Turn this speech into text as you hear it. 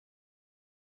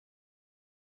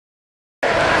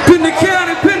Pender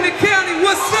County,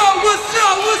 what's up, what's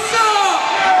up, what's up?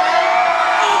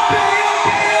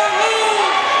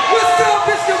 What's up,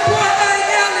 it's your boy IKE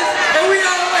ELLIS, and we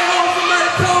all the way home. Somebody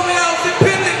told me I was in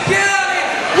Pender County.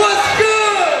 What's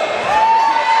good?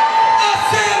 I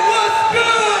said, what's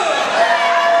good?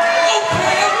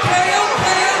 Okay.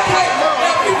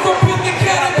 Now if you from Pender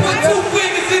County, put 2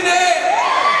 fingers in the air.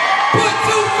 Put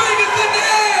 2 fingers in the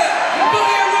air. Go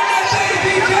ahead, run that thing,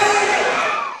 DJ.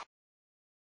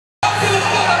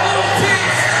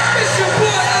 It's your boy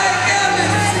IKE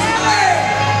ELLIS.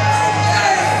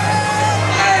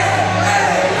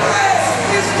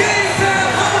 It's game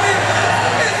time, homie.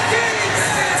 It's game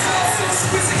time.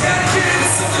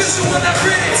 It's official when I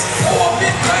finish. All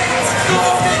mid-range, no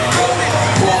mid-rolling.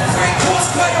 Ball crank, horse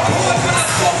quite a boy when I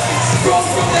smoke it. Grow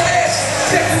from the ash,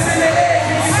 Texas in the air.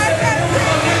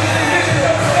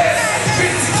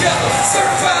 Get it together,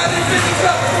 certified and busy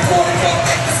fellas. Reporting about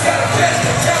actors, got a best,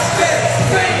 count bad.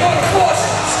 Fame on a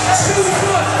portion. Choose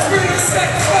one, freedom,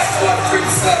 sacrifice, what freedom,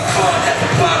 stuff fun at the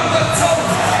bottom of the tunnel.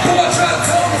 Boy, try to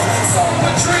tell me, song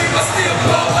my dream, I still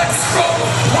ball like a struggle.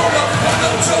 Hold up, I'm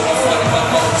no joke, in front of my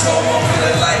mojo, I'm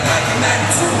feeling like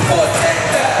 1992, 4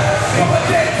 10 down, put my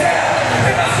dead down,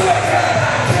 and I swear to God,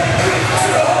 can't beat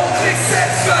to the whole thing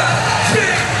satisfied.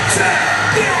 Game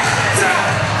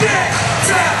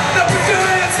time, now put your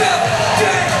hands up,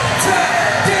 game time.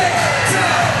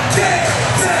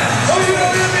 Oh, you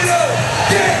don't hear me though?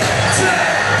 Game time.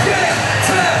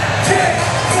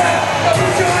 Now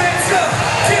put your hands up.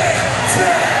 Game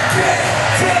time.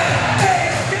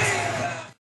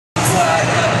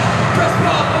 Press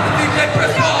pause on the DJ,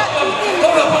 press pause on me.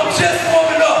 Hold up, I'm just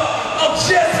warming up.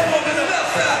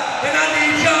 Outside, and I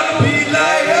need y'all to be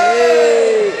like,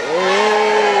 hey.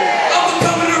 I'm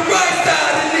coming to the right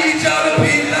side and need y'all to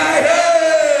be like,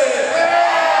 hey.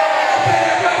 Okay,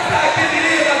 that right side, get it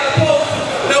in like supposed to.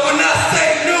 Now when I say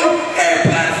new,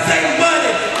 everybody say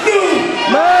money. New.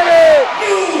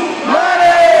 When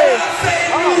I say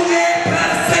new,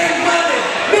 everybody say money.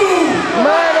 New.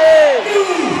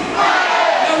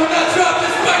 Now when I drop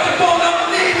this microphone, I'ma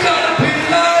need y'all to be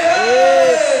like,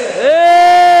 hey.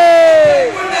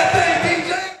 Run that thing,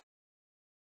 DJ.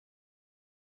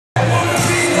 I wanna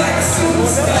be like a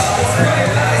superstar, bright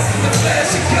lights in the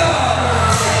flashing car.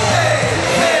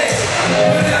 Hey,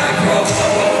 when I grow up, I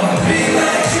wanna be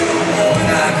like you. When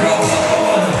I grow up, I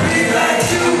wanna be like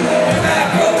you. When I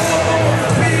grow up, I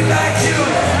wanna be like you.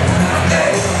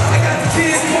 Hey, I got the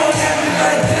kids going at me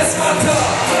like that's my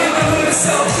dog. In the hood is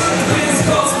so good, the business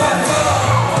goes by far.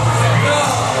 No,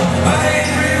 I ain't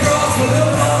re-rolls for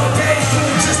little long days,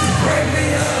 doing just to break me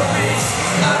up.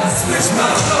 I done switched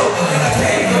my flow, and I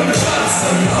came from the bottom, so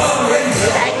you already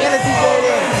know.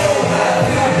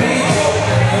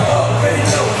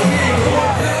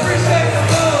 Appreciate the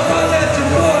love, I let your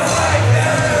boy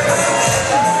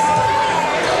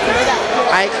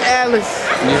IKE ELLIS.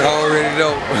 You already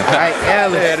know. IKE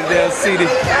ELLIS. Had a damn CD.